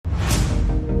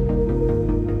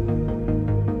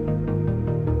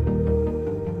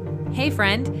Hey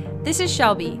friend, this is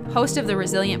Shelby, host of the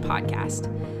Resilient Podcast.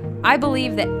 I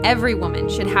believe that every woman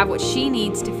should have what she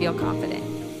needs to feel confident.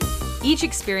 Each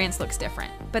experience looks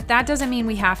different, but that doesn't mean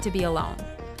we have to be alone.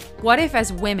 What if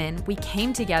as women, we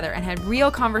came together and had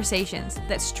real conversations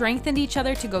that strengthened each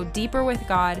other to go deeper with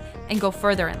God and go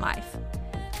further in life?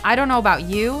 I don't know about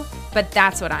you, but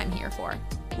that's what I'm here for.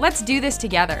 Let's do this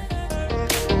together.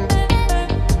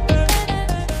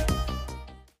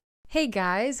 Hey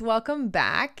guys, welcome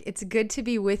back. It's good to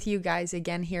be with you guys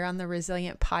again here on the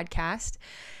Resilient Podcast.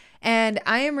 And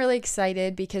I am really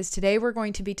excited because today we're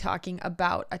going to be talking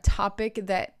about a topic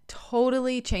that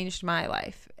totally changed my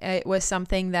life. It was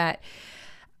something that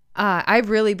I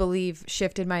really believe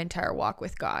shifted my entire walk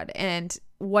with God. And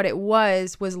what it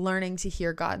was learning to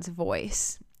hear God's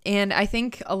voice. And I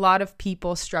think a lot of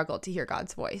people struggle to hear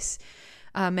God's voice.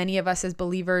 Many of us as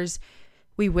believers,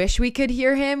 we wish we could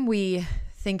hear him. We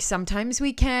think sometimes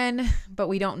we can, but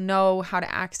we don't know how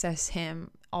to access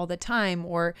him all the time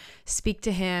or speak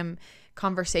to him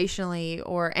conversationally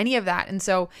or any of that. And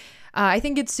so I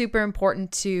think it's super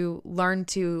important to learn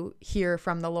to hear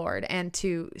from the Lord and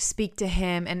to speak to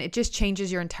him, and it just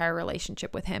changes your entire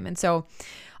relationship with him. And so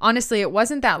honestly, it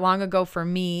wasn't that long ago for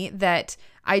me that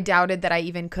I doubted that I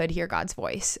even could hear God's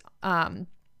voice.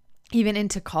 Even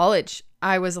into college,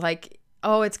 I was like,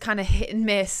 oh, it's kind of hit and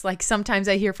miss. Like sometimes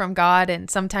I hear from God and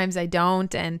sometimes I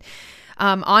don't. And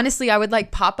honestly, I would like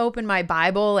pop open my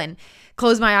Bible and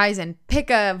close my eyes and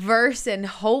pick a verse and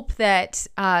hope that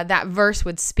that verse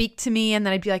would speak to me. And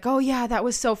then I'd be like, oh yeah, that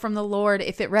was so from the Lord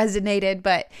if it resonated.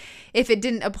 But if it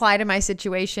didn't apply to my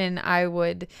situation, I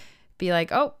would be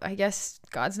like, oh, I guess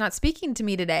God's not speaking to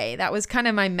me today. That was kind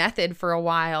of my method for a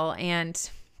while. And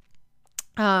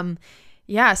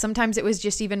yeah, sometimes it was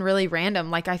just even really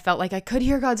random. Like I felt like I could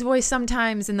hear God's voice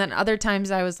sometimes. And then other times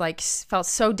I was like, felt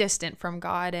so distant from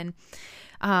God. And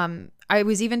I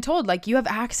was even told like, you have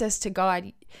access to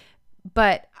God,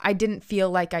 but I didn't feel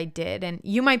like I did. And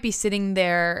you might be sitting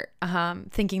there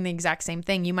thinking the exact same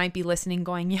thing. You might be listening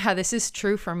going, yeah, this is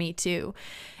true for me too.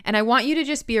 And I want you to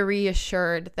just be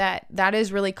reassured that that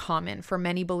is really common for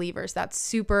many believers. That's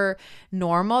super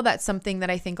normal. That's something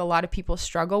that I think a lot of people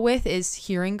struggle with, is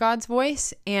hearing God's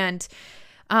voice. And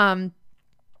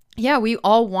yeah, we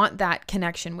all want that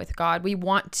connection with God. We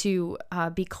want to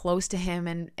be close to him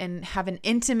and have an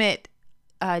intimate,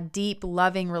 deep,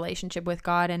 loving relationship with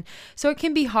God. And so it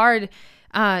can be hard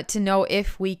to know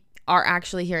if we are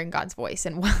actually hearing God's voice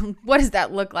and what does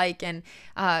that look like? And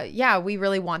yeah, we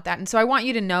really want that. And so I want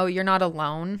you to know you're not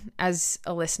alone as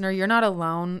a listener. You're not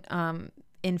alone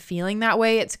in feeling that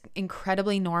way. It's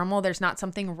incredibly normal. There's not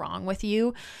something wrong with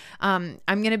you. I'm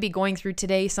going to be going through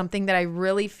today something that I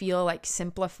really feel like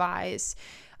simplifies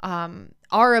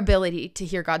our ability to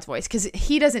hear God's voice, because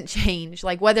he doesn't change.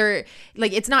 Like whether,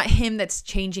 like it's not him that's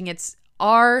changing, it's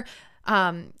our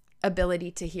ability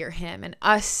to hear him and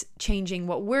us changing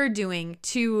what we're doing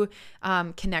to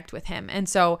connect with him. And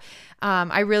so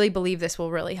I really believe this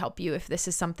will really help you if this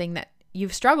is something that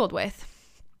you've struggled with.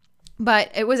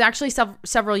 But it was actually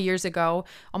several years ago,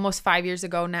 almost 5 years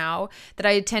ago now, that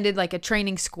I attended like a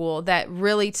training school that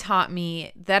really taught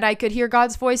me that I could hear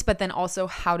God's voice, but then also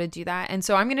how to do that. And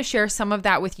so I'm going to share some of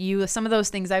that with you, some of those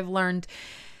things I've learned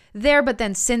there, but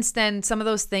then since then, some of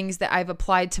those things that I've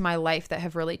applied to my life that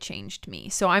have really changed me.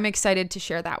 So I'm excited to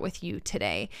share that with you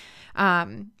today.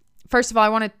 First of all, I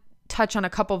want to touch on a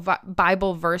couple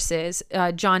Bible verses.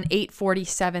 John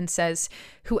 8:47 says,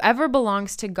 whoever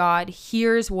belongs to God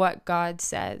hears what God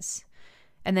says.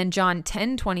 And then John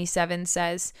 10:27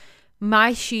 says,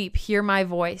 my sheep hear my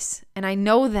voice, and I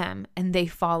know them, and they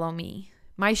follow me.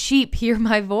 My sheep hear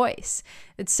my voice.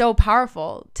 It's so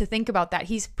powerful to think about that.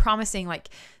 He's promising like,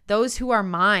 those who are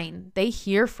mine, they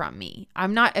hear from me.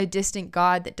 I'm not a distant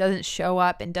God that doesn't show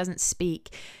up and doesn't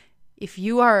speak. If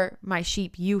you are my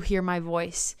sheep, you hear my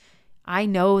voice. I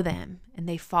know them and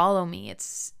they follow me.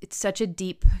 It's such a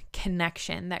deep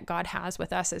connection that God has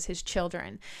with us as his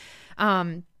children.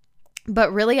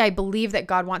 But really, I believe that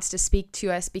God wants to speak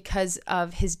to us because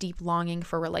of his deep longing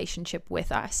for relationship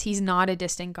with us. He's not a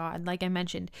distant God. Like I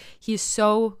mentioned, he's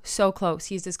so, so close.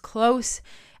 He's as close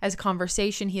as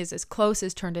conversation. He is as close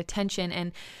as turned attention.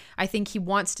 And I think he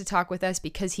wants to talk with us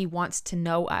because he wants to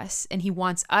know us, and he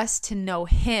wants us to know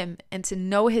him and to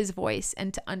know his voice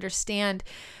and to understand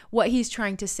what he's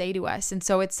trying to say to us. And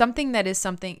so it's something that is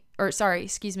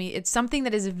it's something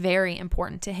that is very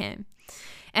important to him.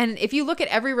 And if you look at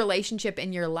every relationship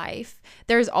in your life,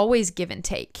 there's always give and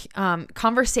take.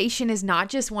 Conversation is not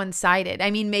just one-sided.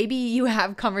 I mean, maybe you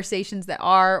have conversations that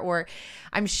are, or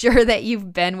I'm sure that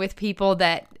you've been with people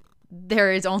that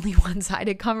there is only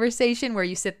one-sided conversation where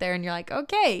you sit there and you're like,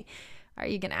 okay, are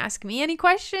you going to ask me any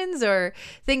questions or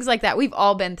things like that? We've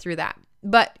all been through that.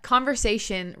 But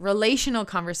conversation, relational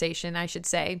conversation, I should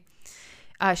say,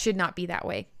 should not be that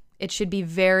way. It should be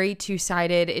very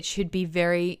two-sided. It should be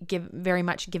very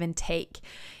much give and take.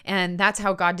 And that's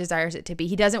how God desires it to be.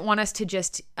 He doesn't want us to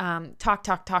just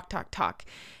talk.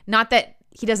 Not that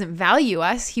he doesn't value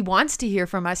us. He wants to hear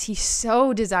from us. He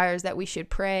so desires that we should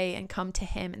pray and come to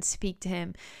him and speak to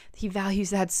him. He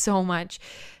values that so much.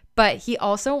 But he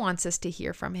also wants us to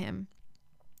hear from him.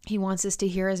 He wants us to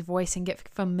hear his voice and get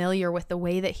familiar with the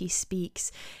way that he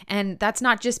speaks. And that's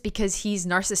not just because he's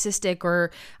narcissistic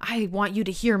or I want you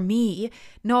to hear me.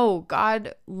 No,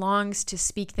 God longs to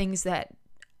speak things that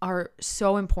are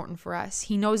so important for us.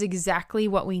 He knows exactly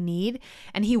what we need,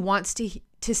 and he wants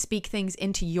to speak things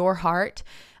into your heart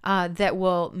that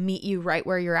will meet you right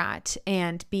where you're at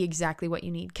and be exactly what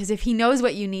you need. Because if he knows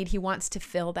what you need, he wants to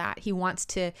fill that. He wants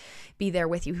to be there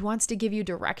with you. He wants to give you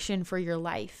direction for your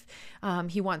life.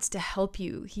 He wants to help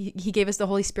you. He gave us the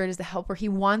Holy Spirit as the helper. He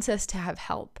wants us to have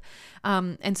help.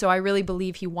 And so I really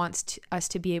believe he wants us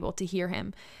to be able to hear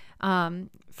him.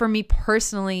 For me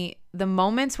personally, the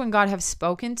moments when God has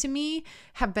spoken to me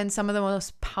have been some of the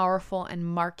most powerful and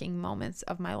marking moments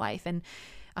of my life. And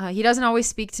he doesn't always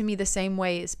speak to me the same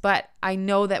ways, but I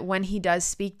know that when he does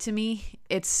speak to me,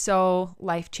 it's so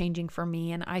life-changing for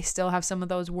me. And I still have some of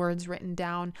those words written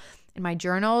down in my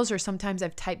journals, or sometimes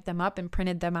I've typed them up and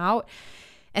printed them out.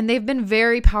 And they've been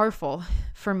very powerful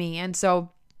for me. And so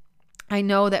I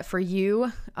know that for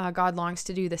you, God longs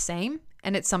to do the same.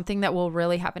 And it's something that will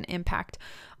really have an impact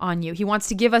on you. He wants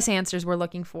to give us answers we're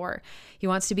looking for. He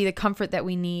wants to be the comfort that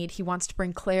we need. He wants to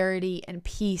bring clarity and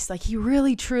peace, like he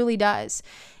really, truly does.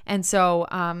 And so,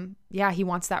 he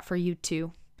wants that for you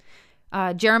too.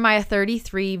 Jeremiah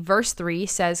 33 verse 3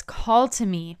 says, "Call to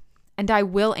me, and I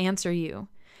will answer you,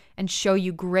 and show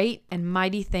you great and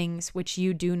mighty things which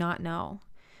you do not know."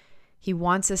 He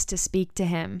wants us to speak to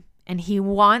him. And he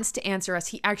wants to answer us.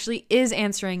 He actually is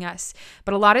answering us.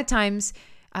 But a lot of times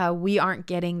we aren't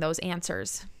getting those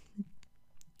answers.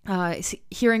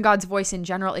 Hearing God's voice in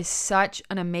general is such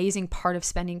an amazing part of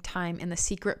spending time in the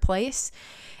secret place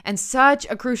and such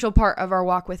a crucial part of our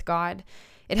walk with God.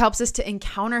 It helps us to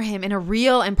encounter him in a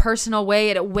real and personal way.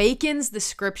 It awakens the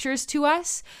scriptures to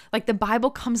us. Like the Bible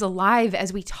comes alive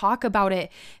as we talk about it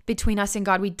between us and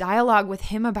God. We dialogue with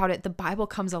him about it. The Bible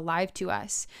comes alive to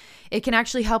us. It can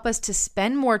actually help us to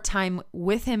spend more time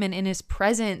with him and in his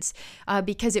presence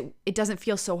because it doesn't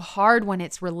feel so hard when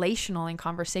it's relational and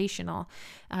conversational.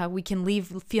 We can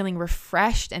leave feeling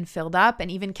refreshed and filled up and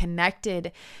even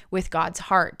connected with God's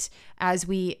heart as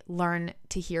we learn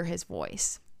to hear his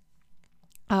voice.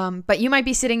 But you might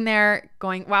be sitting there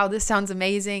going, wow, this sounds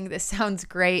amazing. This sounds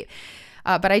great.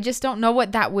 But I just don't know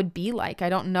what that would be like. I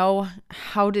don't know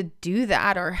how to do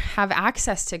that or have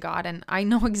access to God. And I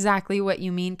know exactly what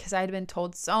you mean because I had been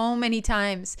told so many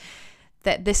times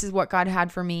that this is what God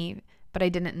had for me, but I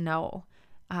didn't know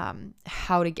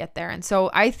how to get there. And so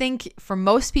I think for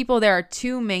most people, there are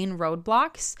two main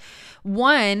roadblocks.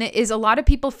 One is a lot of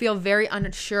people feel very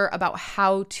unsure about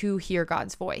how to hear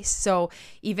God's voice. So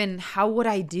even how would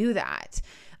I do that?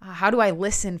 How do I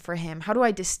listen for him? How do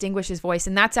I distinguish his voice?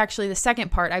 And that's actually the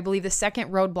second part. I believe the second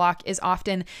roadblock is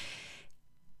often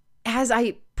as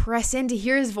I press in to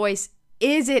hear his voice,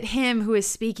 is it him who is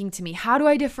speaking to me? How do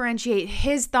I differentiate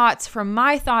his thoughts from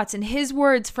my thoughts and his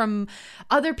words from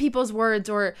other people's words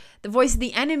or the voice of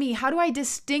the enemy? How do I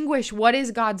distinguish what is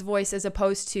God's voice as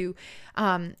opposed to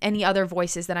any other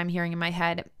voices that I'm hearing in my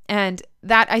head? And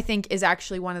that I think is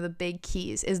actually one of the big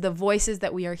keys is the voices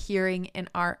that we are hearing in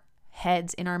our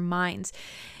heads, in our minds.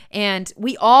 And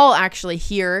we all actually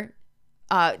hear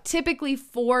typically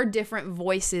 4 different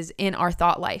voices in our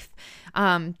thought life.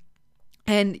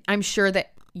 And I'm sure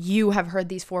that you have heard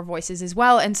these 4 voices as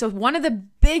well. And so one of the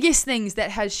biggest things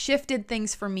that has shifted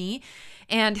things for me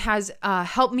and has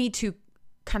helped me to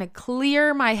kind of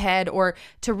clear my head or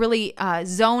to really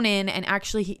zone in and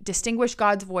actually distinguish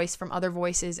God's voice from other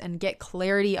voices and get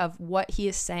clarity of what he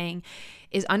is saying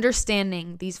is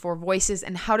understanding these 4 voices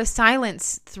and how to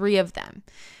silence 3 of them.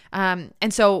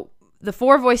 And so the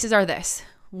 4 voices are this.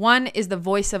 One is the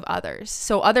voice of others.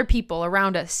 So other people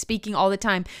around us speaking all the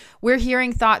time. We're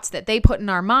hearing thoughts that they put in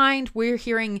our mind. We're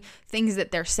hearing things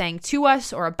that they're saying to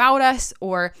us or about us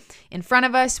or in front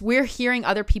of us. We're hearing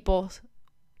other people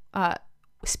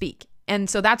speak. And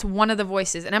so that's one of the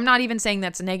voices. And I'm not even saying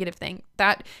that's a negative thing.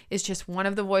 That is just one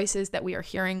of the voices that we are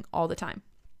hearing all the time.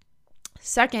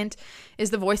 Second is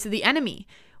the voice of the enemy.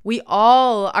 We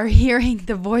all are hearing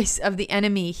the voice of the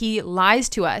enemy. He lies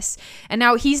to us. And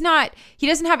now he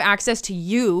doesn't have access to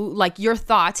you, like your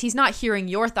thoughts. He's not hearing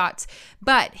your thoughts,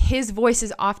 but his voice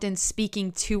is often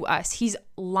speaking to us. He's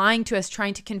lying to us,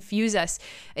 trying to confuse us.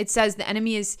 It says the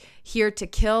enemy is here to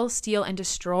kill, steal, and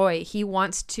destroy. He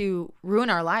wants to ruin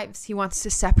our lives. He wants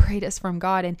to separate us from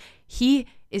God. And he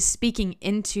is speaking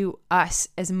into us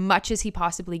as much as he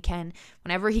possibly can.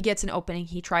 Whenever he gets an opening,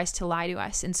 he tries to lie to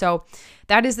us. And so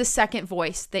that is the second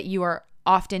voice that you are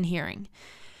often hearing.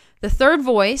 The third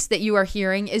voice that you are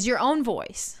hearing is your own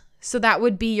voice. So that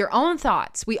would be your own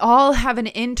thoughts. We all have an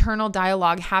internal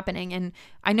dialogue happening. And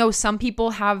I know some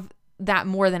people have that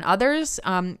more than others.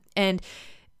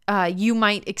 You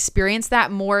might experience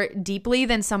that more deeply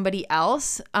than somebody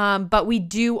else. But we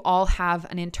do all have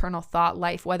an internal thought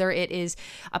life, whether it is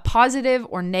a positive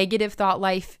or negative thought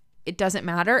life, it doesn't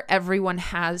matter. Everyone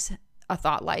has a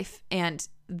thought life. And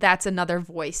that's another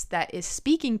voice that is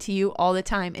speaking to you all the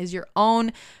time, is your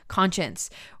own conscience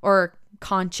or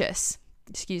conscious,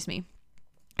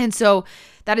 And so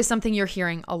that is something you're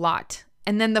hearing a lot.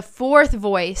 And then the fourth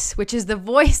voice, which is the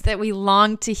voice that we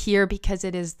long to hear because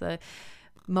it is the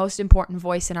most important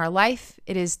voice in our life.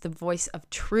 It is the voice of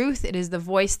truth. It is the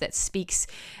voice that speaks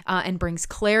and brings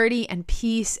clarity and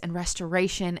peace and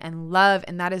restoration and love.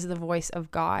 And that is the voice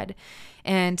of God.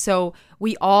 And so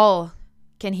we all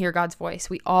can hear God's voice.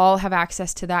 We all have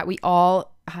access to that. We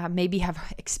all maybe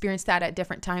have experienced that at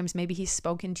different times. Maybe he's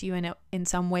spoken to you in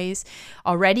some ways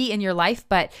already in your life,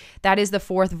 but that is the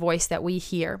fourth voice that we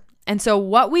hear. And so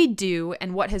what we do,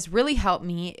 and what has really helped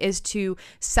me, is to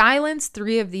silence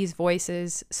 3 of these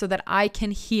voices so that I can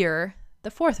hear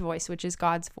the fourth voice, which is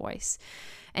God's voice.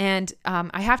 And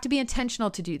I have to be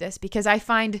intentional to do this because I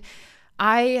find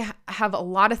I have a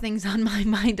lot of things on my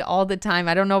mind all the time.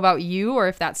 I don't know about you or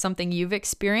if that's something you've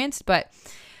experienced, but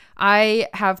I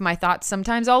have my thoughts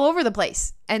sometimes all over the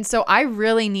place. And so I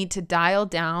really need to dial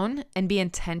down and be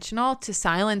intentional to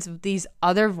silence these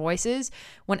other voices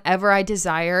whenever I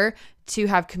desire to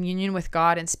have communion with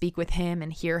God and speak with him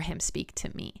and hear him speak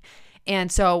to me.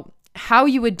 And so how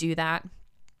you would do that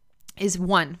is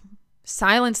 1,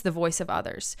 silence the voice of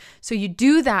others. So you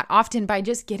do that often by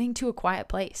just getting to a quiet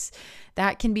place.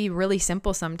 That can be really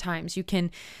simple sometimes. You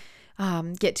can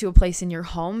get to a place in your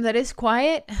home that is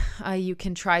quiet. You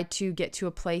can try to get to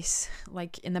a place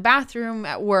like in the bathroom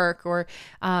at work, or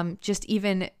just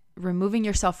even removing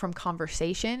yourself from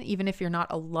conversation, even if you're not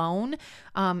alone.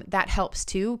 That helps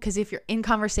too, because if you're in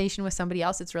conversation with somebody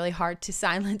else, it's really hard to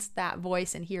silence that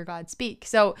voice and hear God speak.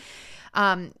 So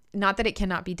not that it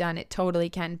cannot be done, it totally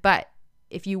can. But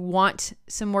if you want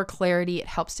some more clarity, it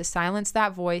helps to silence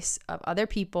that voice of other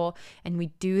people. And we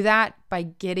do that by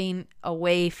getting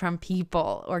away from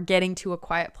people or getting to a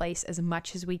quiet place as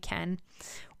much as we can,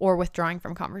 or withdrawing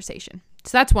from conversation.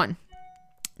 So that's 1.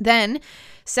 Then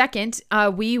second,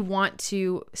 we want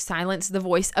to silence the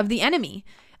voice of the enemy.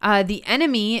 The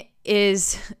enemy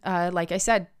is, like I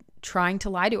said, trying to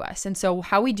lie to us. And so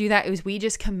how we do that is we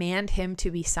just command him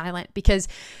to be silent, because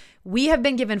we have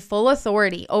been given full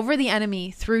authority over the enemy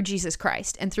through Jesus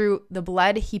Christ and through the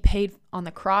blood he paid on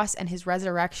the cross and his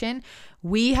resurrection.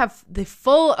 We have the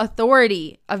full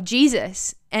authority of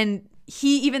Jesus. And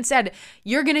he even said,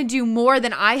 you're going to do more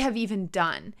than I have even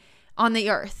done on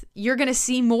the earth. You're going to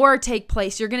see more take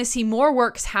place. You're going to see more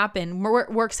works happen, more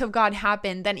works of God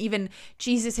happen than even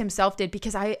Jesus himself did,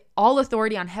 because all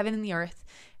authority on heaven and the earth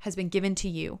has been given to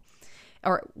you.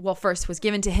 Or, well, first was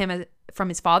given to him from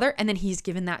his Father, and then he's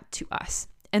given that to us.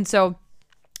 And so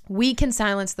we can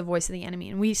silence the voice of the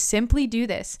enemy, and we simply do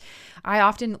this. I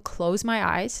often close my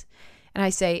eyes and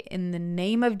I say, in the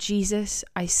name of Jesus,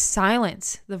 I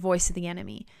silence the voice of the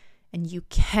enemy, and you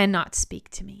cannot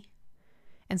speak to me.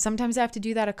 And sometimes I have to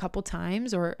do that a couple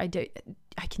times, or I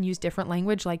can use different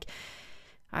language, like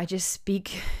I just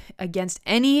speak against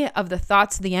any of the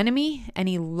thoughts of the enemy,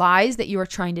 any lies that you are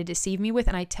trying to deceive me with,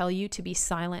 and I tell you to be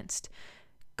silenced.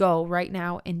 Go right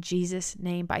now in Jesus'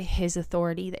 name, by his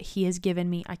authority that he has given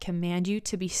me. I command you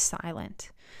to be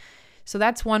silent. So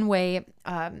that's one way,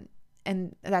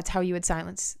 and that's how you would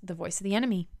silence the voice of the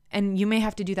enemy. And you may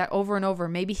have to do that over and over.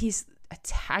 Maybe he's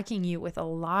attacking you with a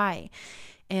lie,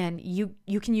 and you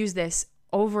can use this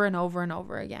over and over and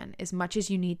over again as much as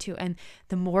you need to. And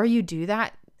the more you do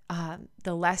that,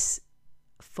 the less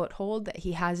foothold that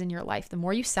he has in your life, the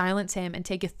more you silence him and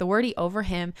take authority over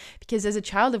him, because as a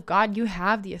child of God, you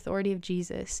have the authority of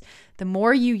Jesus. The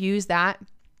more you use that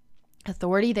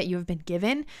authority that you have been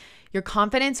given, your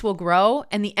confidence will grow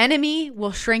and the enemy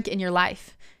will shrink in your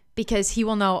life. because he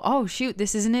will know, oh, shoot,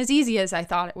 this isn't as easy as I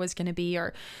thought it was going to be.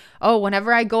 Or, oh,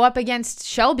 whenever I go up against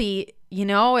Shelby,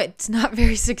 it's not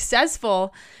very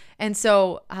successful. And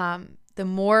so the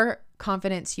more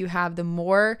confidence you have, the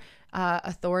more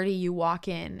authority you walk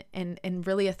in, and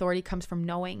really authority comes from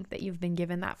knowing that you've been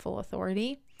given that full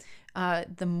authority,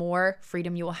 the more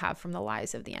freedom you will have from the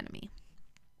lies of the enemy.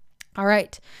 All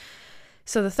right.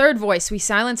 So the third voice, we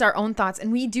silence our own thoughts,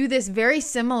 and we do this very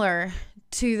similar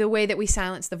to the way that we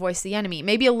silence the voice of the enemy.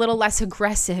 Maybe a little less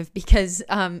aggressive, because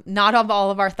not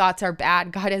all of our thoughts are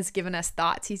bad. God has given us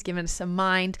thoughts. He's given us a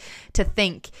mind to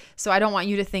think. So I don't want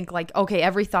you to think like, okay,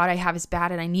 every thought I have is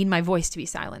bad and I need my voice to be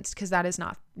silenced, because that is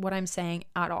not what I'm saying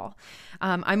at all.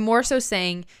 I'm more so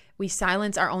saying we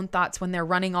silence our own thoughts when they're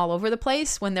running all over the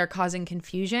place, when they're causing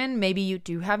confusion. Maybe you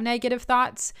do have negative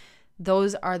thoughts.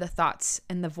 Those are the thoughts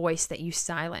and the voice that you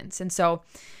silence. And so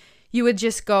you would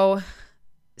just go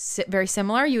very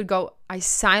similar. You would go, I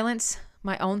silence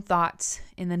my own thoughts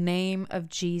in the name of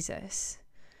Jesus.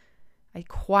 I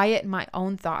quiet my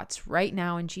own thoughts right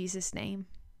now in Jesus' name.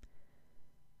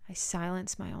 I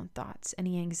silence my own thoughts.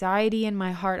 Any anxiety in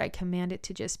my heart, I command it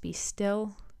to just be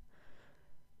still.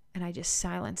 And I just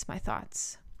silence my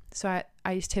thoughts. So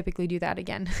I just typically do that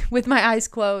again with my eyes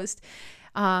closed,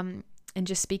 and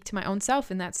just speak to my own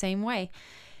self in that same way.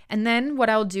 And then what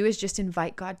I'll do is just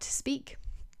invite God to speak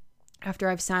after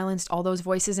I've silenced all those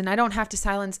voices. And I don't have to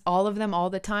silence all of them all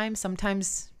the time.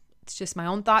 Sometimes it's just my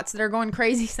own thoughts that are going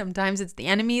crazy. Sometimes it's the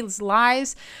enemy's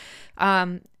lies.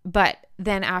 But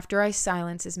then after I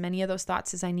silence as many of those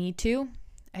thoughts as I need to,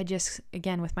 I just,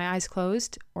 again, with my eyes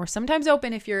closed, or sometimes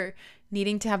open if you're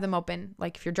needing to have them open,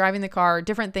 like if you're driving the car,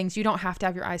 different things, you don't have to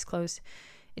have your eyes closed.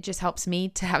 It just helps me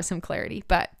to have some clarity.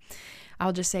 But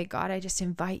I'll just say, God, I just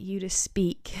invite you to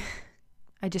speak.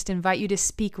 I just invite you to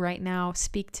speak right now.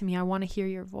 Speak to me. I want to hear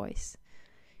your voice.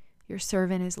 Your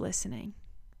servant is listening.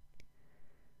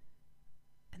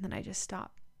 And then I just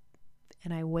stop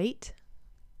and I wait,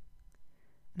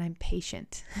 and I'm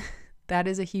patient. That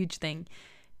is a huge thing.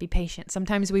 Be patient.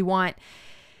 Sometimes we want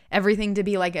everything to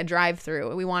be like a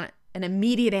drive-through. We want an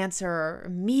immediate answer or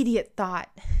immediate thought.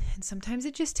 And sometimes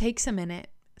it just takes a minute.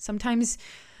 Sometimes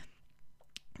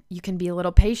you can be a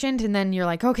little patient, and then you're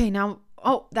like, okay, now,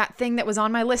 oh, that thing that was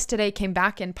on my list today came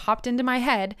back and popped into my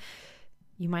head.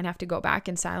 You might have to go back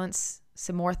and silence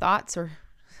some more thoughts or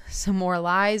some more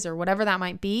lies or whatever that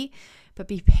might be, but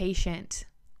be patient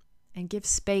and give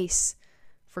space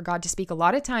for God to speak. A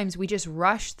lot of times we just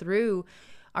rush through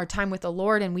our time with the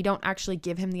Lord and we don't actually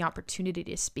give him the opportunity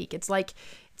to speak. It's like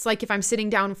if I'm sitting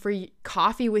down for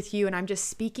coffee with you and I'm just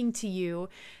speaking to you,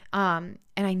 and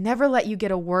I never let you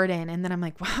get a word in, and then I'm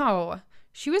like, wow,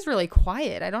 she was really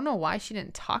quiet. I don't know why she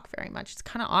didn't talk very much. It's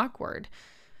kind of awkward.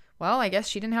 Well, I guess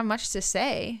she didn't have much to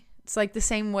say. It's like the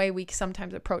same way we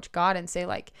sometimes approach God and say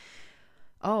like,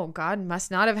 oh, God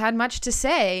must not have had much to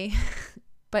say.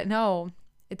 But no,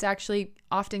 it's actually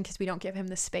often because we don't give him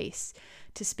the space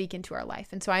to speak into our life.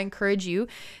 And so I encourage you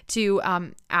to,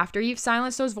 after you've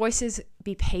silenced those voices,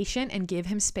 be patient and give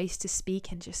him space to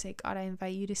speak, and just say, God, I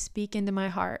invite you to speak into my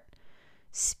heart,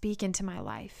 speak into my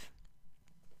life.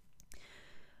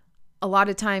 A lot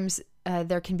of times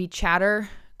there can be chatter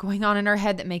going on in our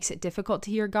head that makes it difficult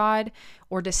to hear God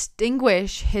or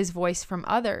distinguish his voice from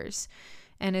others.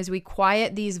 And as we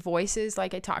quiet these voices,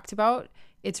 like I talked about,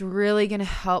 it's really going to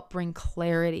help bring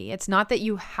clarity. It's not that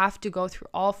you have to go through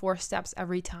all 4 steps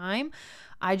every time.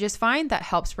 I just find that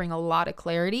helps bring a lot of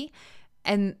clarity.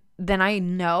 And then I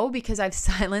know, because I've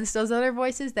silenced those other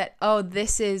voices, that, oh,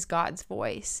 this is God's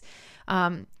voice.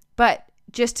 But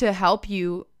just to help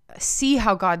you see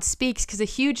how God speaks, because a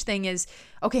huge thing is,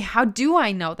 okay, how do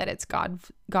I know that it's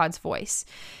God's voice?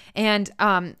 And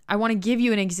I want to give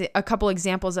you a couple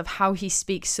examples of how he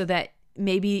speaks, so that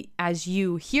maybe as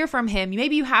you hear from him,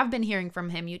 maybe you have been hearing from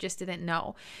him, you just didn't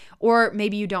know, or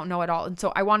maybe you don't know at all. And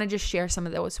so I want to just share some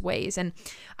of those ways. And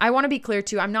I want to be clear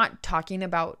too, I'm not talking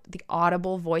about the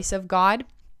audible voice of God.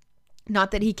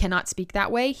 Not that he cannot speak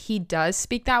that way. He does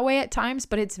speak that way at times,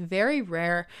 but it's very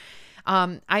rare.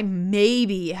 I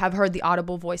maybe have heard the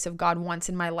audible voice of God once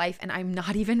in my life, and I'm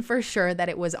not even for sure that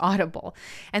it was audible.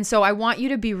 And so I want you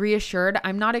to be reassured.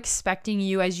 I'm not expecting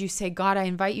you, as you say, God, I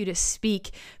invite you to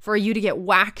speak, for you to get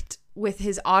whacked with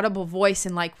his audible voice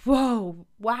and like, whoa,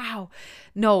 wow.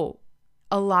 No,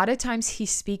 a lot of times he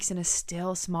speaks in a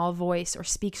still, small voice, or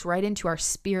speaks right into our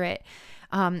spirit.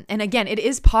 And again, it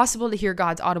is possible to hear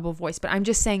God's audible voice, but I'm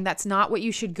just saying that's not what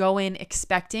you should go in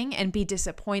expecting and be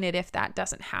disappointed if that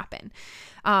doesn't happen.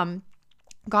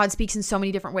 God speaks in so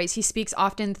many different ways. He speaks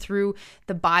often through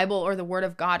the Bible or the Word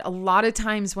of God. A lot of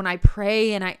times when I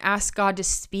pray and I ask God to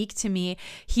speak to me,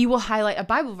 He will highlight a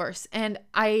Bible verse, and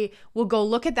I will go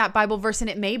look at that Bible verse, and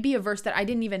it may be a verse that I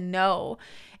didn't even know.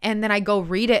 And then I go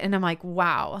read it and I'm like,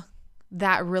 wow,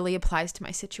 that really applies to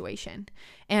my situation.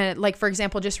 And like, for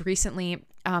example, just recently,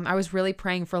 I was really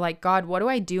praying for like, God, what do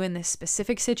I do in this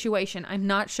specific situation? I'm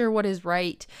not sure what is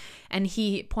right. And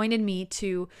He pointed me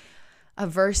to a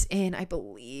verse in, I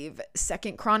believe,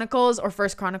 2 Chronicles or 1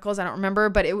 Chronicles. I don't remember,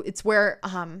 but it's where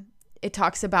it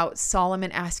talks about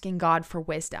Solomon asking God for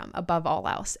wisdom above all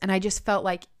else. And I just felt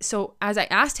like, so as I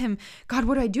asked Him, God,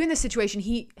 what do I do in this situation?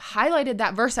 He highlighted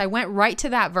that verse. I went right to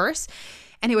that verse,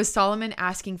 and it was Solomon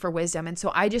asking for wisdom. And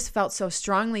so I just felt so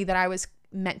strongly that I was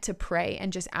meant to pray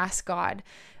and just ask God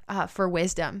for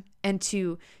wisdom and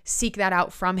to seek that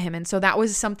out from Him. And so that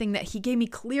was something that He gave me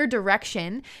clear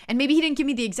direction. And maybe He didn't give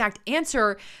me the exact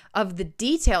answer of the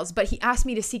details, but He asked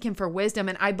me to seek Him for wisdom.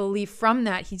 And I believe from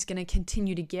that, He's going to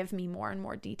continue to give me more and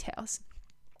more details.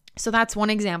 So that's one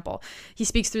example. He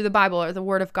speaks through the Bible or the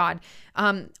Word of God.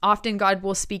 Often God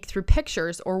will speak through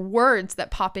pictures or words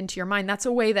that pop into your mind. That's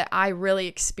a way that I really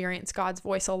experience God's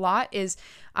voice a lot, is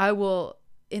I will,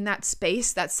 in that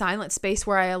space, that silent space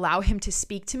where I allow Him to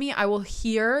speak to me, I will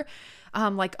hear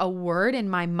like a word in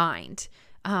my mind,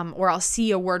 or I'll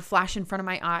see a word flash in front of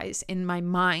my eyes in my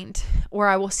mind, or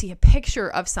I will see a picture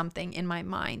of something in my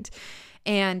mind.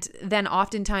 And then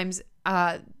oftentimes,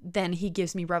 then He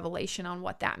gives me revelation on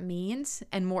what that means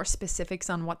and more specifics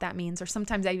on what that means. Or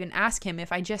sometimes I even ask Him,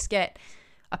 if I just get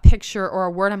a picture or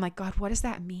a word, I'm like, God, what does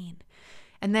that mean?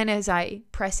 And then as I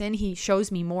press in, He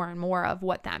shows me more and more of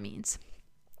what that means.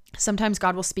 Sometimes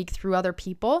God will speak through other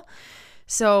people.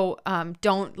 So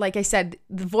don't, like I said,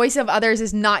 the voice of others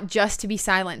is not just to be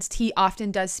silenced. He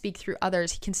often does speak through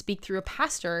others. He can speak through a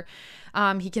pastor.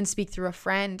 He can speak through a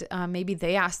friend. Maybe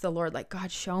they ask the Lord, like,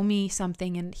 God, show me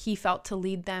something. And He felt to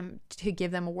lead them, to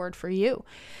give them a word for you.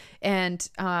 And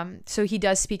so He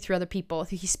does speak through other people.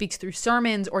 He speaks through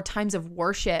sermons or times of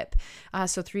worship.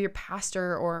 So through your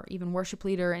pastor or even worship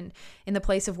leader. And in the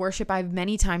place of worship, I've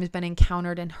many times been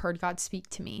encountered and heard God speak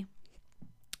to me.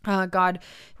 God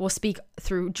will speak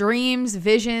through dreams,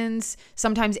 visions,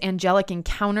 sometimes angelic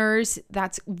encounters.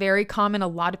 That's very common. A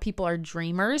lot of people are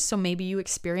dreamers. So maybe you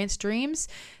experience dreams.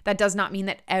 That does not mean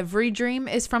that every dream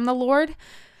is from the Lord.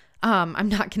 I'm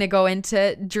not going to go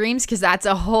into dreams because that's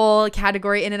a whole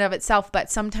category in and of itself, but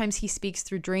sometimes He speaks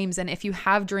through dreams. And if you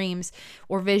have dreams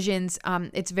or visions,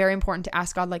 it's very important to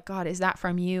ask God, like, God, is that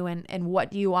from you? And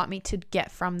what do you want me to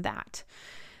get from that?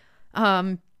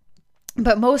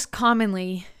 But most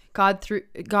commonly,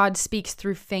 God speaks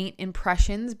through faint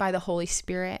impressions by the Holy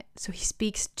Spirit. So He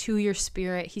speaks to your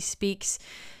spirit. He speaks,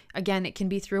 again, it can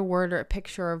be through a word or a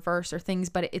picture or a verse or things,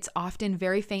 but it's often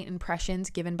very faint impressions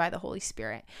given by the Holy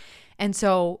Spirit. And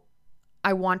so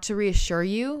I want to reassure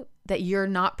you that you're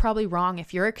not probably wrong.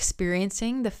 If you're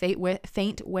experiencing the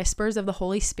faint whispers of the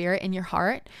Holy Spirit in your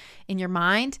heart, in your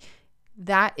mind,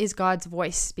 that is God's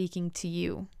voice speaking to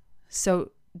you.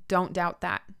 So don't doubt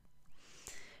that.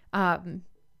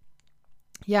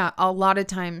 A lot of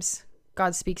times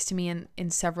God speaks to me in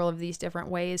several of these different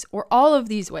ways, or all of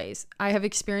these ways. I have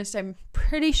experienced, I'm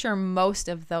pretty sure, most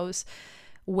of those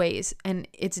ways, and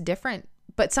it's different.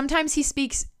 But sometimes He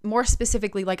speaks more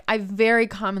specifically. Like, I very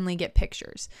commonly get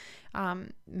pictures.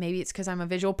 Maybe it's because I'm a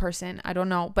visual person. I don't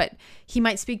know. But He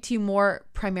might speak to you more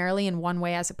primarily in one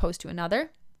way as opposed to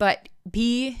another. But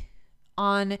be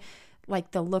on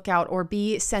like the lookout, or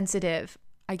be sensitive,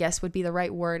 I guess would be the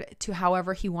right word, to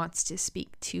however He wants to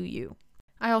speak to you.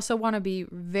 I also want to be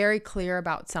very clear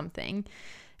about something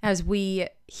as we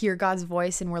hear God's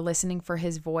voice and we're listening for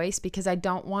His voice, because I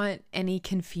don't want any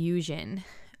confusion.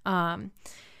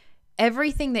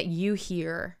 Everything that you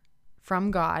hear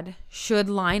from God should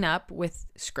line up with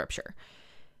Scripture.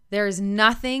 There is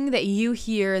nothing that you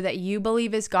hear that you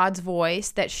believe is God's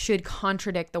voice that should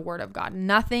contradict the Word of God.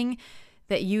 Nothing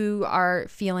that you are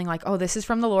feeling like, oh, this is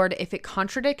from the Lord. If it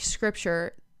contradicts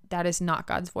Scripture, that is not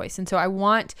God's voice. And so I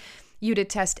want you to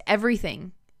test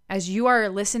everything. As you are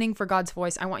listening for God's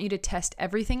voice, I want you to test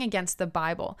everything against the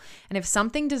Bible. And if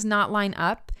something does not line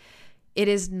up, it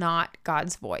is not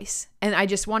God's voice. And I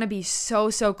just want to be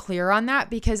so clear on that,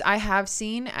 because I have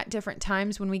seen at different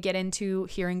times when we get into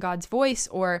hearing God's voice,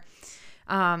 or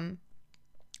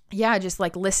just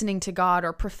like listening to God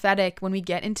or prophetic, when we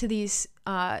get into these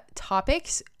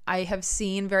topics, I have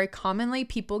seen very commonly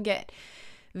people get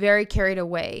very carried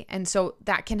away. And so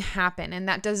that can happen. And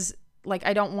that does, like,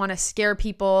 I don't want to scare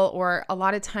people, or a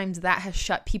lot of times that has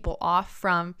shut people off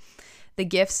from the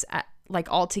gifts like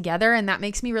altogether. And that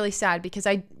makes me really sad because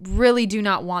I really do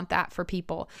not want that for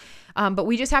people. But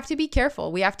we just have to be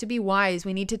careful. We have to be wise.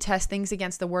 We need to test things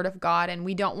against the word of God, and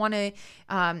we don't want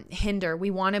to hinder.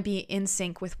 We want to be in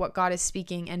sync with what God is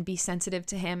speaking and be sensitive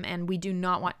to him. And we do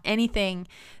not want anything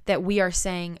that we are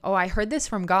saying, oh, I heard this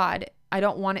from God. I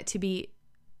don't want it to be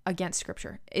against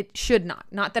scripture. It should not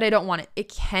that I don't want it. It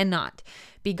cannot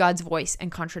be God's voice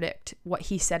and contradict what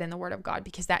he said in the word of God,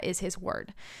 because that is his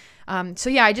word. So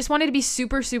yeah, I just wanted to be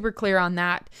super, super clear on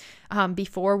that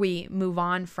before we move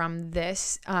on from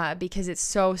this, because it's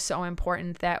so, so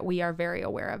important that we are very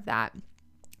aware of that.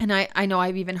 And I know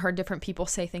I've even heard different people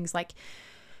say things like,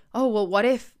 oh, well, what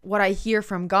if what I hear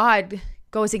from God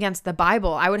goes against the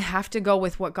Bible? I would have to go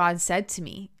with what God said to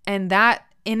me. And that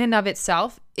in and of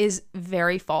itself is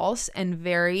very false and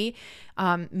very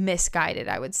misguided,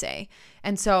 I would say.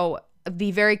 And so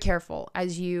be very careful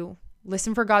as you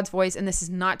listen for God's voice. And this is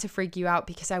not to freak you out,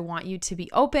 because I want you to be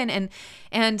open.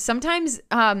 And sometimes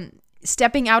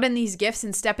stepping out in these gifts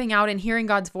and stepping out and hearing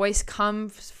God's voice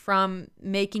comes from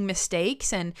making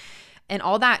mistakes and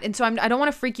all that. And so I don't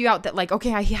want to freak you out that like,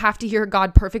 okay, I have to hear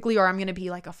God perfectly or I'm going to be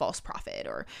like a false prophet.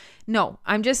 Or no,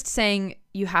 I'm just saying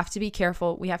you have to be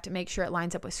careful. We have to make sure it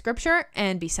lines up with scripture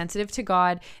and be sensitive to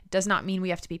God. It does not mean we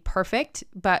have to be perfect,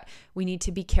 but we need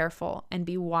to be careful and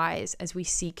be wise as we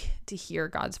seek to hear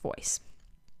God's voice.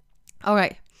 All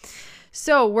right.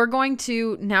 So we're going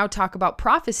to now talk about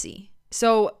prophecy.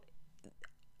 So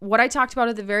what I talked about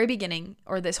at the very beginning,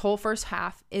 or this whole first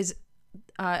half, is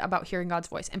about hearing God's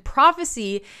voice. And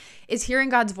prophecy is hearing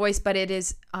God's voice, but it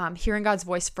is hearing God's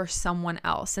voice for someone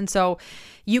else. And so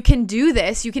you can do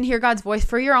this. You can hear God's voice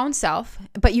for your own self,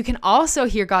 but you can also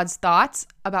hear God's thoughts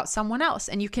about someone else,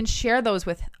 and you can share those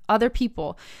with other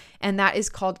people. And that is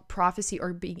called prophecy,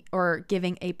 or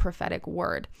giving a prophetic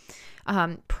word.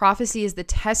 Prophecy is the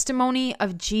testimony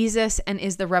of Jesus and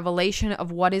is the revelation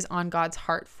of what is on God's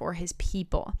heart for his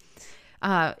people.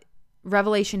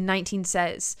 Revelation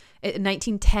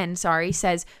 19:10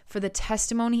 says, for the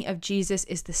testimony of Jesus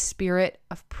is the spirit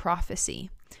of prophecy.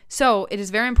 So it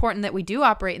is very important that we do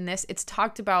operate in this. It's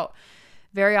talked about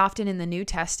very often in the New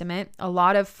Testament. A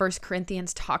lot of 1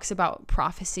 Corinthians talks about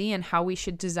prophecy and how we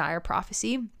should desire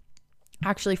prophecy.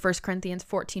 Actually, 1 Corinthians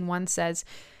 14:1 says,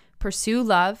 pursue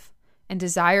love and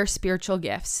desire spiritual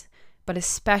gifts, but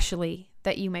especially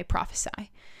that you may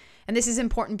prophesy. And this is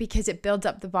important because it builds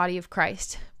up the body of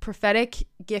Christ. Prophetic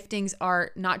giftings are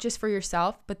not just for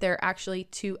yourself, but they're actually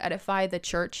to edify the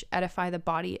church, edify the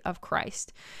body of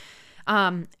Christ.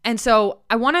 And so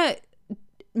I want to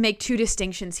make two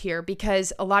distinctions here,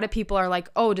 because a lot of people are like,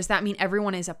 oh, does that mean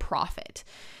everyone is a prophet?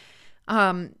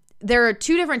 There are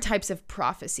two different types of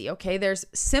prophecy, okay? There's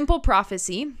simple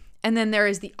prophecy, and then there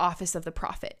is the office of the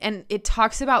prophet. And it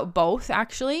talks about both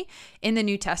actually in the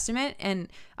New Testament. And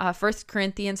 1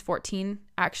 Corinthians 14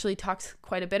 actually talks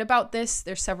quite a bit about this.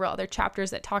 There's several other chapters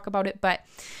that talk about it, but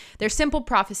there's simple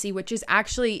prophecy, which is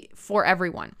actually for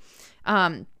everyone.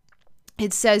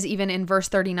 It says even in verse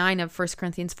 39 of 1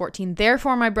 Corinthians 14,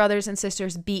 therefore, my brothers and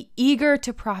sisters, be eager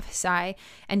to prophesy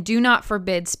and do not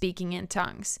forbid speaking in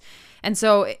tongues. And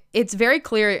so it's very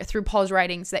clear through Paul's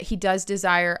writings that he does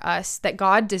desire us, that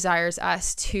God desires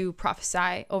us to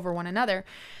prophesy over one another.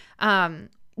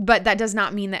 But that does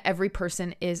not mean that every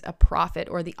person is a prophet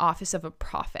or the office of a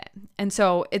prophet. And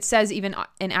so it says even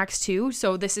in Acts 2,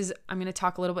 so I'm going to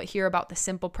talk a little bit here about the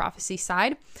simple prophecy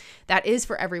side. That is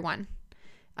for everyone.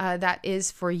 That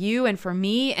is for you and for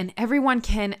me, and everyone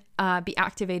can be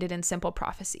activated in simple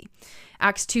prophecy.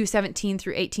 Acts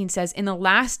 2:17-18 says, in the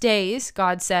last days,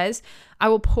 God says, I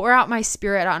will pour out my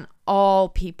spirit on all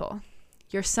people.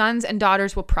 Your sons and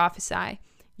daughters will prophesy.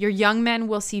 Your young men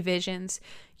will see visions.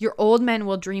 Your old men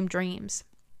will dream dreams.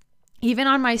 Even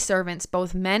on my servants,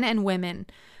 both men and women,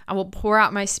 I will pour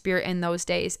out my spirit in those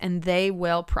days, and they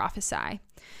will prophesy.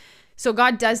 So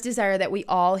God does desire that we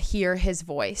all hear his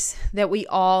voice, that we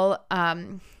all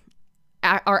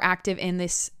are active in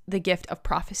the gift of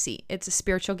prophecy. It's a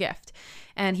spiritual gift,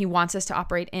 and he wants us to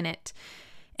operate in it.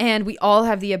 And we all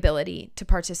have the ability to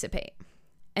participate.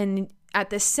 And at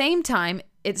the same time,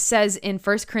 it says in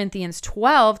 1 Corinthians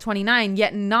 12:29,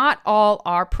 yet not all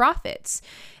are prophets.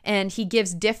 And he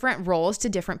gives different roles to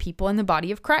different people in the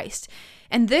body of Christ.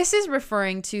 And this is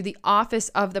referring to the office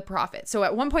of the prophet. So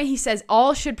at one point he says,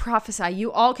 all should prophesy.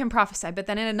 You all can prophesy. But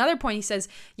then at another point he says,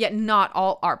 yet not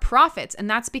all are prophets. And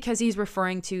that's because he's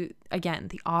referring to, again,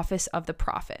 the office of the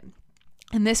prophet.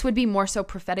 And this would be more so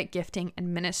prophetic gifting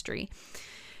and ministry.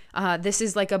 This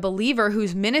is like a believer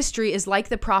whose ministry is like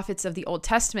the prophets of the Old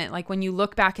Testament. Like when you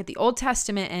look back at the Old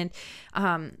Testament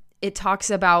and it talks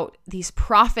about these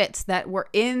prophets that were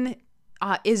in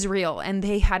Israel, and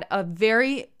they had a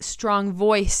very strong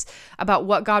voice about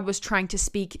what God was trying to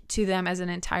speak to them as an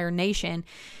entire nation.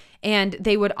 And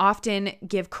they would often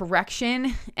give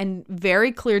correction and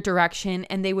very clear direction,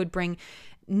 and they would bring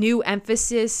new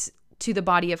emphasis to the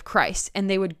body of Christ, and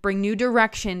they would bring new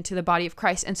direction to the body of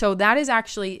Christ. And so that is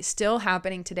actually still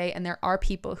happening today, and there are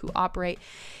people who operate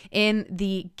in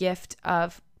the gift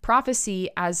of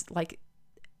prophecy as like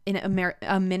in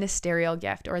a ministerial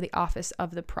gift, or the office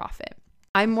of the prophet.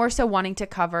 I'm more so wanting to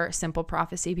cover simple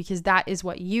prophecy because that is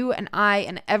what you and I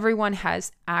and everyone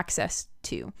has access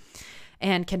to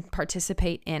and can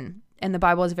participate in. And the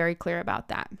Bible is very clear about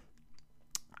that.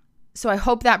 So I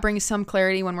hope that brings some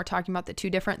clarity when we're talking about the two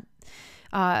different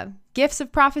gifts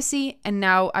of prophecy. And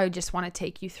now I just want to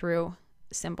take you through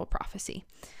simple prophecy.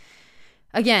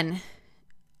 Again,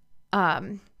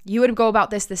 you would go about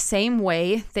this the same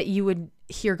way that you would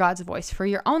hear God's voice for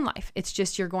your own life. It's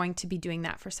just you're going to be doing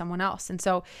that for someone else. And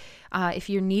so if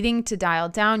you're needing to dial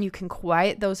down, you can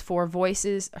quiet those three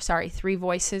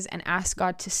voices and ask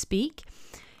God to speak,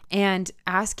 and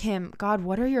ask him, God,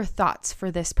 what are your thoughts for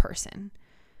this person?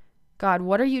 God,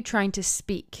 what are you trying to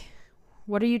speak?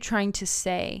 What are you trying to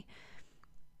say?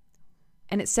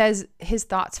 And it says his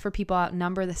thoughts for people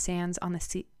outnumber the sands on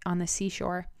the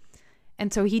seashore.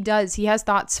 And so he has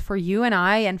thoughts for you and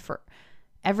I and for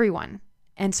everyone.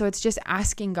 And so it's just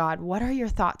asking God, what are your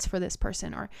thoughts for this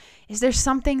person? Or is there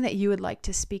something that you would like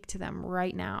to speak to them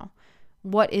right now?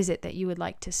 What is it that you would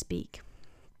like to speak?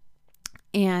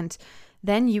 And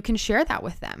then you can share that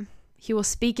with them. He will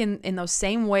speak in those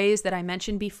same ways that I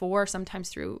mentioned before, sometimes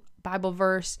through Bible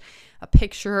verse, a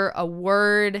picture, a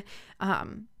word,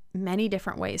 many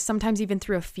different ways. Sometimes even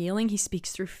through a feeling. He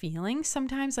speaks through feelings.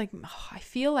 Sometimes I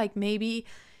feel like maybe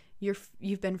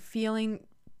you've been feeling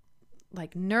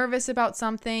like nervous about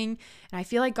something, and I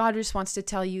feel like God just wants to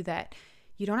tell you that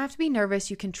you don't have to be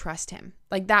nervous. You can trust him.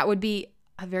 Like that would be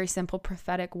a very simple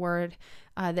prophetic word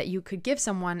that you could give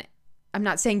someone. I'm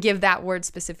not saying give that word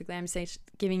specifically. I'm saying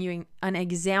giving you an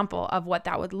example of what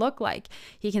that would look like.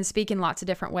 He can speak in lots of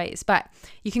different ways, but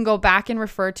you can go back and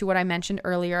refer to what I mentioned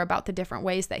earlier about the different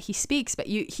ways that he speaks, but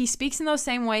he speaks in those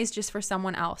same ways just for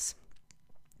someone else.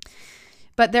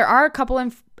 But there are a couple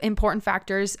of important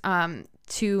factors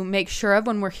to make sure of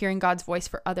when we're hearing God's voice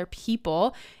for other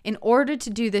people in order to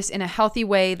do this in a healthy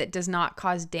way that does not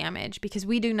cause damage, because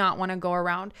we do not want to go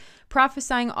around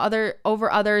prophesying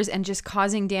over others and just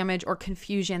causing damage or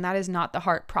confusion. That is not the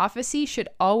heart. Prophecy should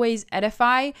always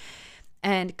edify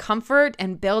and comfort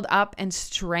and build up and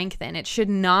strengthen. It should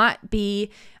not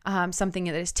be something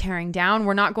that is tearing down.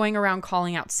 We're not going around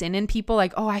calling out sin in people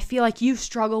like, oh, I feel like you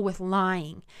struggle with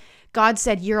lying. God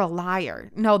said you're a liar.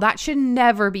 No, that should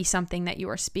never be something that you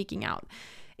are speaking out.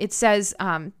 It says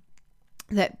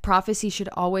that prophecy should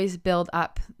always build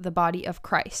up the body of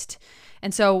Christ.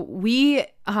 And so we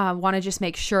want to just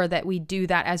make sure that we do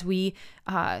that as we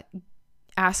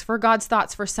ask for God's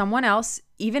thoughts for someone else,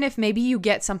 even if maybe you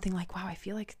get something like, wow, I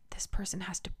feel like this person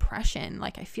has depression.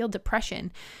 Like I feel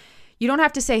depression. You don't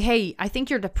have to say, hey, I think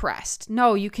you're depressed.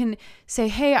 No, you can say,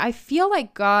 hey, I feel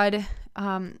like God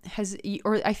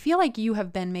I feel like you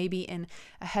have been maybe in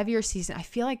a heavier season. I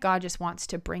feel like God just wants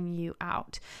to bring you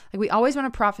out. Like we always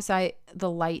want to prophesy the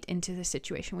light into the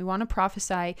situation. We want to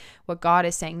prophesy what God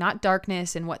is saying, not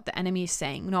darkness and what the enemy is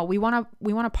saying. No, we want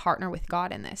to partner with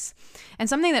God in this. And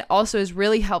something that also is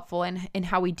really helpful in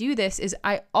how we do this is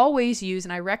I always use,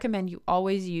 and I recommend you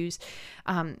always use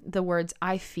the words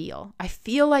I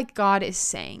feel like God is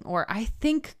saying, or I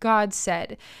think God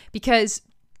said, because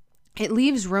it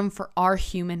leaves room for our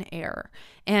human error.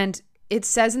 And it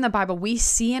says in the Bible, we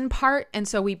see in part, and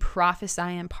so we prophesy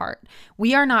in part.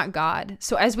 We are not God.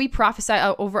 So as we prophesy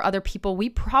over other people, we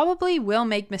probably will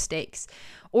make mistakes,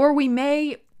 or we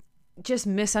may just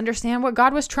misunderstand what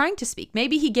God was trying to speak.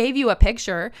 Maybe he gave you a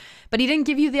picture, but he didn't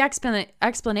give you the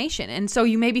explanation. And so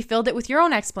you maybe filled it with your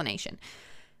own explanation.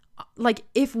 Like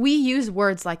if we use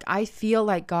words like, I feel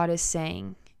like God is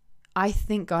saying, I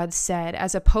think God said,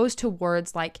 as opposed to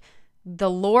words like,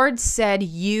 the Lord said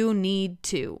you need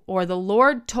to, or the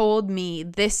Lord told me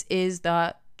this is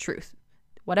the truth,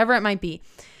 whatever it might be.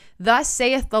 Thus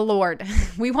saith the Lord.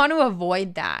 We want to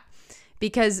avoid that,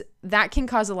 because that can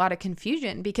cause a lot of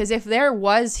confusion. Because if there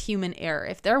was human error,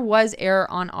 if there was error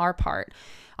on our part,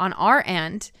 on our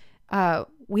end,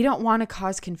 we don't want to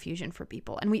cause confusion for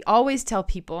people. And we always tell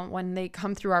people when they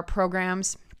come through our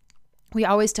programs, we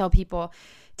always tell people,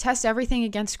 test everything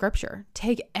against Scripture.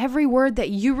 Take every word that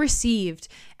you received,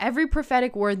 every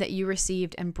prophetic word that you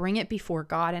received, and bring it before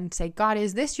God and say, God,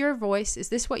 is this your voice? Is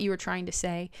this what you were trying to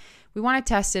say? We want to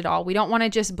test it all. We don't want to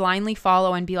just blindly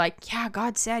follow and be like, yeah,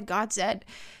 God said, God said.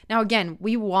 Now, again,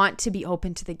 we want to be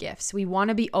open to the gifts. We want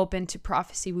to be open to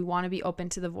prophecy. We want to be open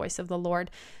to the voice of the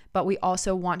Lord, but we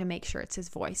also want to make sure it's his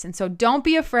voice. And so don't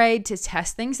be afraid to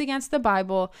test things against the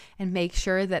Bible and make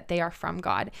sure that they are from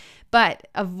God. But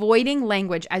avoiding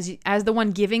language, as the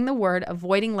one giving the word,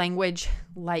 avoiding language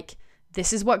like,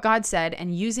 this is what God said,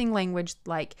 and using language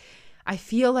like, I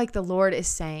feel like the Lord is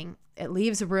saying, it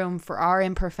leaves room for our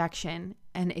imperfection,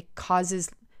 and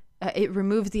it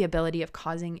removes the ability of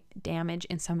causing damage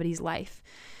in somebody's life.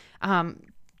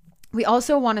 We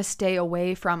also want to stay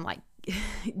away from like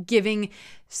giving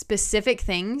specific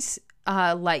things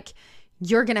like,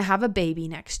 you're going to have a baby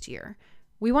next year.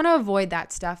 We want to avoid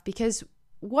that stuff, because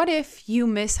what if you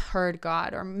misheard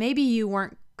God, or maybe you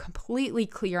weren't completely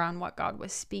clear on what God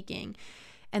was speaking,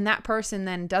 and that person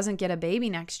then doesn't get a baby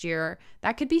next year?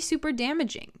 That could be super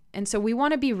damaging. And so we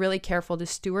want to be really careful to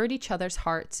steward each other's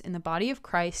hearts in the body of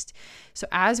Christ. So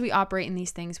as we operate in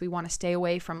these things, we want to stay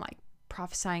away from like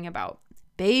prophesying about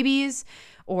babies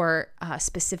or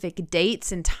specific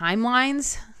dates and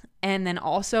timelines. And then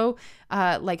also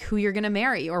like who you're going to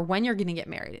marry or when you're going to get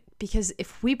married. Because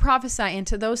if we prophesy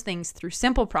into those things through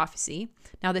simple prophecy,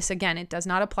 now this, again, it does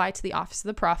not apply to the office of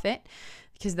the prophet,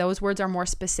 because those words are more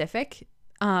specific.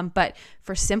 But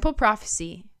for simple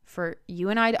prophecy, for you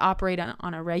and I to operate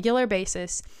on a regular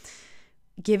basis,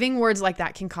 giving words like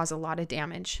that can cause a lot of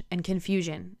damage and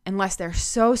confusion. Unless they're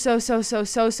so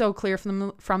clear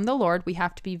from the Lord, we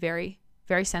have to be very,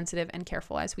 very sensitive and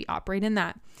careful as we operate in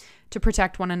that to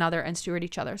protect one another and steward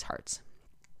each other's hearts.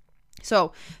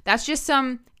 So that's just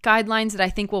some guidelines that I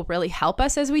think will really help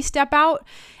us as we step out,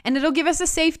 and it'll give us a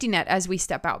safety net as we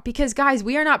step out, because guys,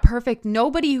 we are not perfect.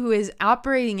 Nobody who is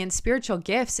operating in spiritual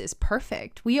gifts is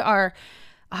perfect. We are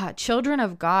children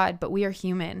of God, but we are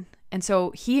human. And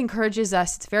so he encourages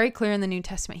us. It's very clear in the New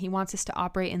Testament. He wants us to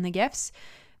operate in the gifts,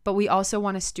 but we also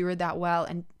want to steward that well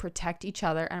and protect each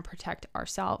other and protect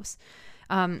ourselves.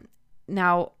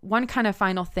 Now, one kind of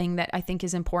final thing that I think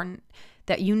is important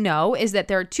that you know is that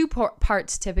there are two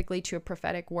parts typically to a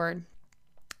prophetic word.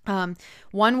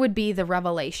 One would be the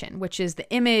revelation, which is the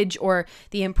image or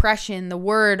the impression, the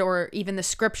word, or even the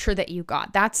scripture that you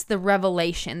got. That's the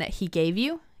revelation that he gave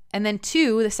you. And then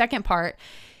two, the second part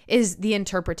is the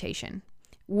interpretation,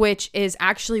 which is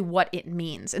actually what it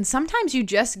means. And sometimes you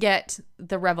just get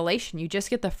the revelation. You just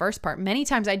get the first part. Many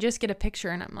times I just get a picture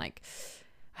and I'm like,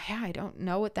 yeah, I don't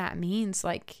know what that means.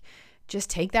 Like, just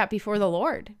take that before the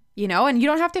Lord, and you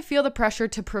don't have to feel the pressure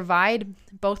to provide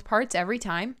both parts every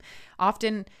time.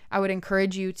 Often I would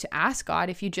encourage you to ask God,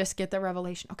 if you just get the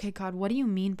revelation, okay, God, what do you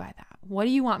mean by that? What do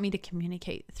you want me to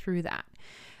communicate through that?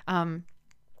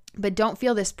 But don't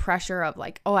feel this pressure of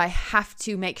like, oh, I have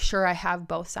to make sure I have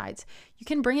both sides. You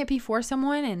can bring it before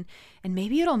someone and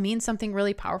maybe it'll mean something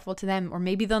really powerful to them, or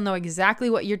maybe they'll know exactly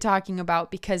what you're talking about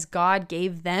because God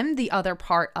gave them the other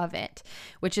part of it,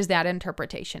 which is that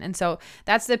interpretation. And so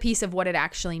that's the piece of what it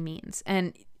actually means.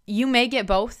 And you may get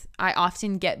both. I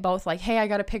often get both, like, hey, I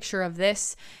got a picture of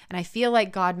this and I feel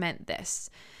like God meant this.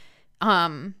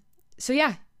 So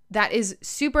yeah, that is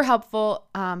super helpful.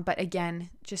 But again,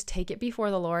 just take it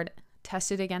before the Lord,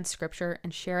 test it against scripture,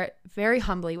 and share it very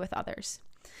humbly with others.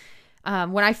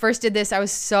 When I first did this, I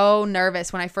was so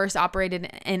nervous when I first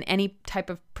operated in any type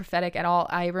of prophetic at all.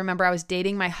 I remember I was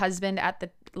dating my husband at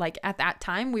that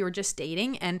time. We were just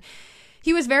dating, and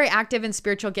he was very active in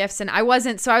spiritual gifts and I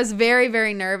wasn't. So I was very,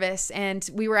 very nervous. And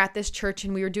we were at this church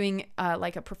and we were doing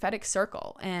like a prophetic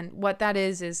circle. And what that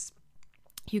is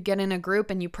you get in a group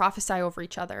and you prophesy over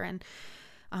each other. And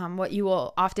what you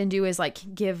will often do is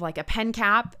like give like a pen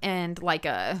cap and like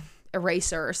a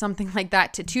eraser or something like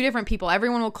that to two different people.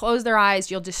 Everyone will close their eyes.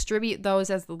 You'll distribute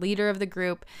those as the leader of the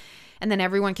group. And then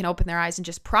everyone can open their eyes and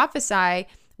just prophesy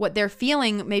what they're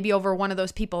feeling, maybe over one of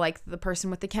those people, like the person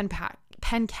with the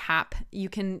pen cap. You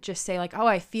can just say like, oh,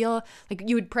 I feel like,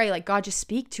 you would pray like, God, just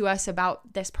speak to us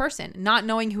about this person, not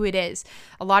knowing who it is.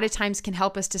 A lot of times can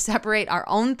help us to separate our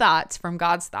own thoughts from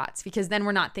God's thoughts, because then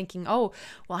we're not thinking, oh,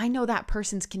 well, I know that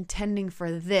person's contending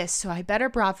for this, so I better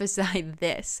prophesy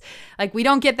this. Like, we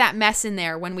don't get that mess in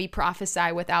there when we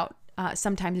prophesy without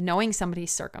sometimes knowing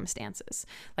somebody's circumstances.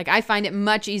 Like, I find it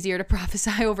much easier to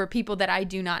prophesy over people that I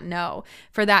do not know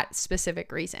for that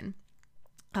specific reason.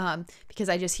 Because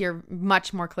I just hear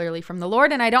much more clearly from the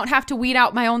Lord and I don't have to weed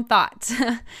out my own thoughts.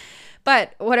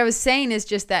 But what I was saying is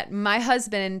just that my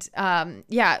husband,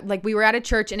 like we were at a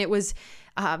church and it was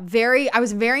I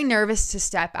was very nervous to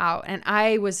step out, and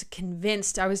I was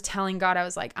convinced, I was telling God, I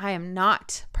was like, I am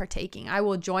not partaking. I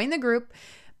will join the group,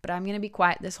 but I'm going to be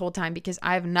quiet this whole time because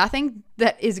I have nothing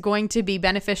that is going to be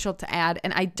beneficial to add,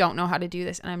 and I don't know how to do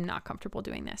this, and I'm not comfortable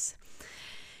doing this.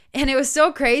 And it was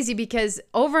so crazy because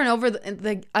over and over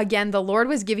again, the Lord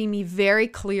was giving me very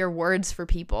clear words for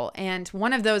people. And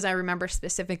one of those I remember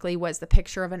specifically was the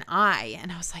picture of an eye.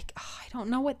 And I was like, oh, I don't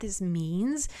know what this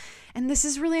means. And this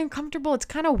is really uncomfortable. It's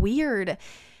kind of weird.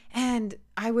 And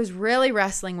I was really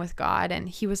wrestling with God. And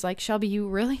he was like, Shelby, you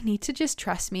really need to just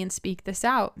trust me and speak this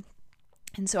out.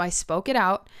 And so I spoke it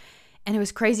out. And it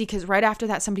was crazy because right after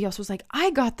that, somebody else was like,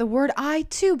 I got the word I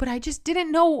too, but I just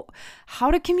didn't know how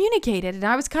to communicate it. And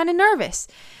I was kind of nervous.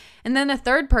 And then a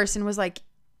third person was like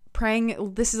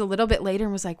praying, this is a little bit later,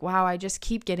 and was like, wow, I just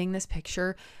keep getting this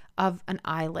picture of an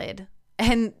eyelid.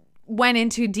 And went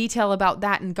into detail about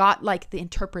that and got like the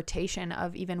interpretation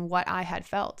of even what I had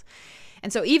felt.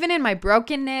 And so even in my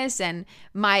brokenness and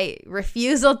my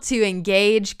refusal to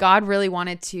engage, God really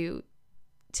wanted to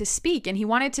speak, and he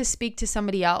wanted to speak to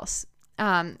somebody else.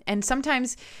 And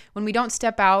sometimes when we don't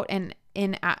step out and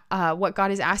in what God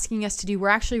is asking us to do, we're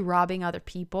actually robbing other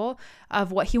people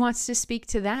of what he wants to speak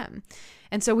to them.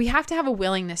 And so we have to have a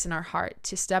willingness in our heart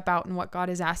to step out in what God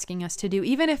is asking us to do,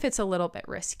 even if it's a little bit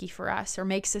risky for us or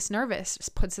makes us nervous,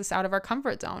 just puts us out of our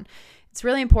comfort zone. It's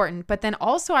really important. But then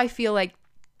also I feel like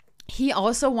he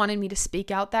also wanted me to speak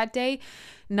out that day,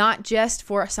 not just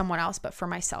for someone else, but for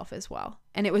myself as well.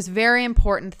 And it was very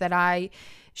important that I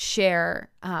share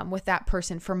with that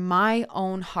person for my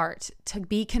own heart to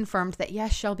be confirmed that,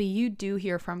 yes, Shelby, you do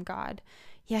hear from God.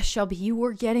 Yes, Shelby, you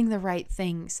were getting the right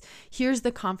things. Here's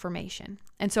the confirmation.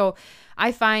 And so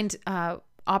I find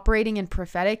operating in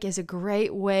prophetic is a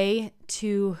great way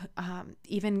to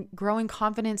even grow in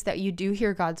confidence that you do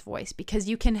hear God's voice, because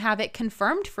you can have it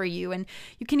confirmed for you. And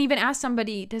you can even ask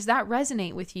somebody, does that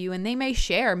resonate with you? And they may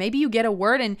share. Maybe you get a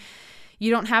word and you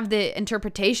don't have the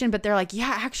interpretation, but they're like,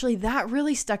 yeah, actually that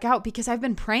really stuck out because I've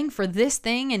been praying for this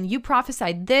thing and you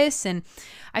prophesied this. And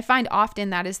I find often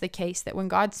that is the case, that when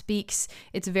God speaks,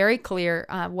 it's very clear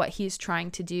what he's trying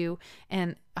to do.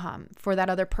 And for that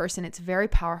other person, it's very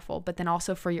powerful. But then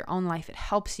also for your own life, it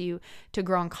helps you to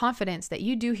grow in confidence that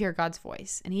you do hear God's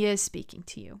voice and he is speaking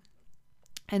to you.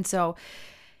 And so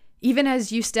even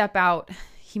as you step out,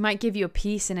 he might give you a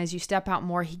piece, and as you step out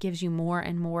more, he gives you more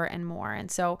and more and more. And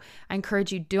so I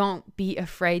encourage you, don't be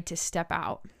afraid to step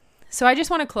out. So I just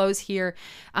want to close here.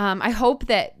 I hope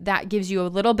that gives you a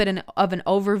little bit of an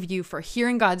overview for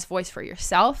hearing God's voice for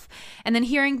yourself, and then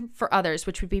hearing for others,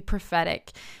 which would be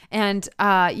prophetic. And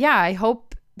I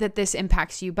hope that this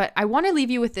impacts you. But I want to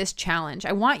leave you with this challenge.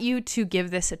 I want you to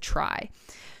give this a try.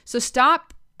 So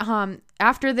stop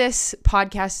after this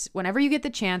podcast, whenever you get the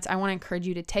chance, I want to encourage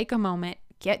you to take a moment,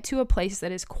 get to a place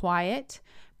that is quiet,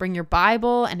 bring your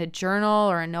Bible and a journal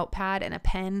or a notepad and a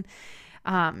pen,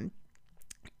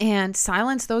 and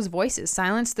silence those voices.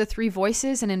 Silence the three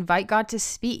voices and invite God to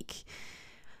speak.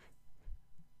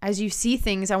 As you see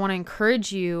things, I want to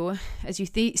encourage you, as you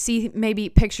see maybe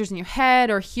pictures in your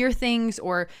head or hear things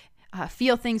or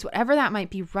feel things, whatever that might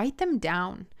be, write them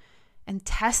down and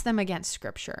test them against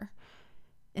Scripture.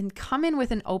 And come in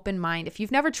with an open mind. If you've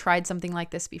never tried something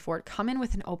like this before, come in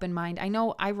with an open mind. I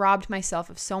know I robbed myself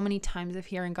of so many times of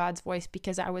hearing God's voice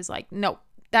because I was like, nope,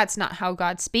 that's not how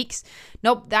God speaks.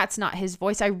 Nope, that's not his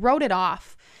voice. I wrote it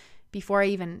off before I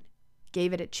even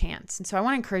gave it a chance. And so I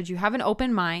want to encourage you, have an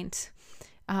open mind.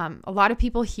 A lot of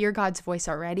people hear God's voice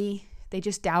already. They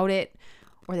just doubt it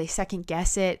or they second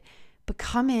guess it. But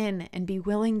come in and be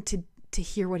willing to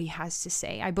hear what he has to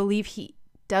say. I believe he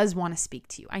does want to speak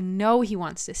to you. I know he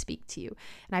wants to speak to you,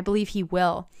 and I believe he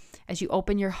will as you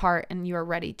open your heart and you are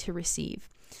ready to receive.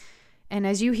 And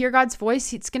as you hear God's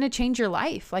voice, it's going to change your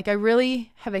life. Like I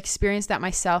really have experienced that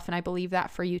myself, and I believe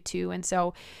that for you too. And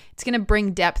so it's going to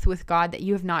bring depth with God that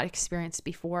you have not experienced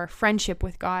before, friendship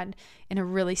with God in a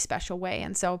really special way.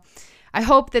 And so I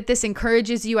hope that this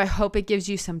encourages you. I hope it gives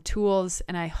you some tools,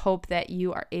 and I hope that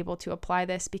you are able to apply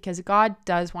this because God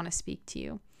does want to speak to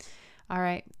you. All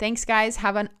right. Thanks, guys.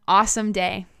 Have an awesome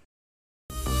day.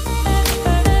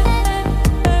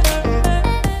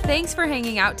 Thanks for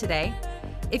hanging out today.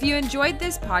 If you enjoyed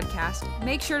this podcast,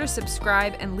 make sure to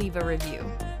subscribe and leave a review.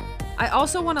 I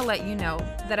also want to let you know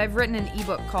that I've written an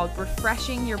ebook called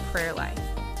Refreshing Your Prayer Life.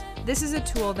 This is a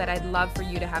tool that I'd love for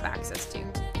you to have access to.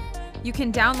 You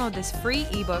can download this free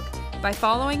ebook by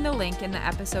following the link in the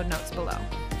episode notes below.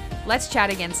 Let's chat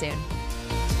again soon.